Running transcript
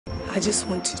I just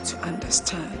want you to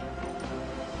understand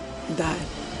that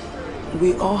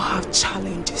we all have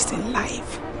challenges in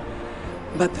life,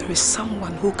 but there is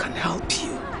someone who can help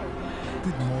you.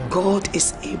 God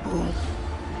is able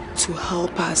to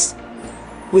help us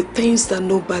with things that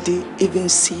nobody even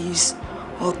sees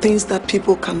or things that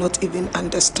people cannot even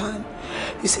understand.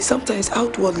 You see, sometimes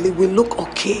outwardly we look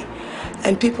okay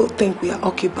and people think we are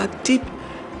okay, but deep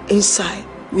inside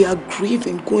we are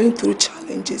grieving, going through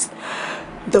challenges.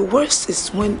 The worst is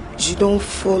when you don't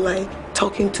feel like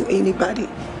talking to anybody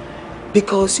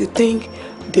because you think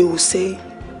they will say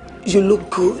you look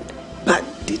good, but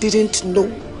they didn't know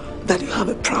that you have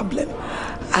a problem.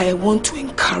 I want to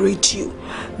encourage you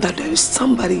that there is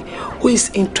somebody who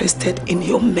is interested in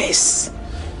your mess.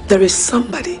 There is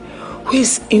somebody who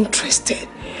is interested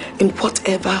in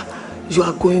whatever you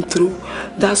are going through.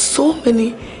 There are so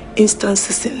many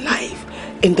instances in life,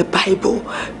 in the Bible,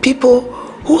 people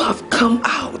who have come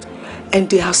out and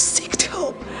they have sought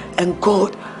help and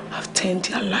God have turned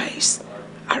their lives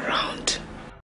around.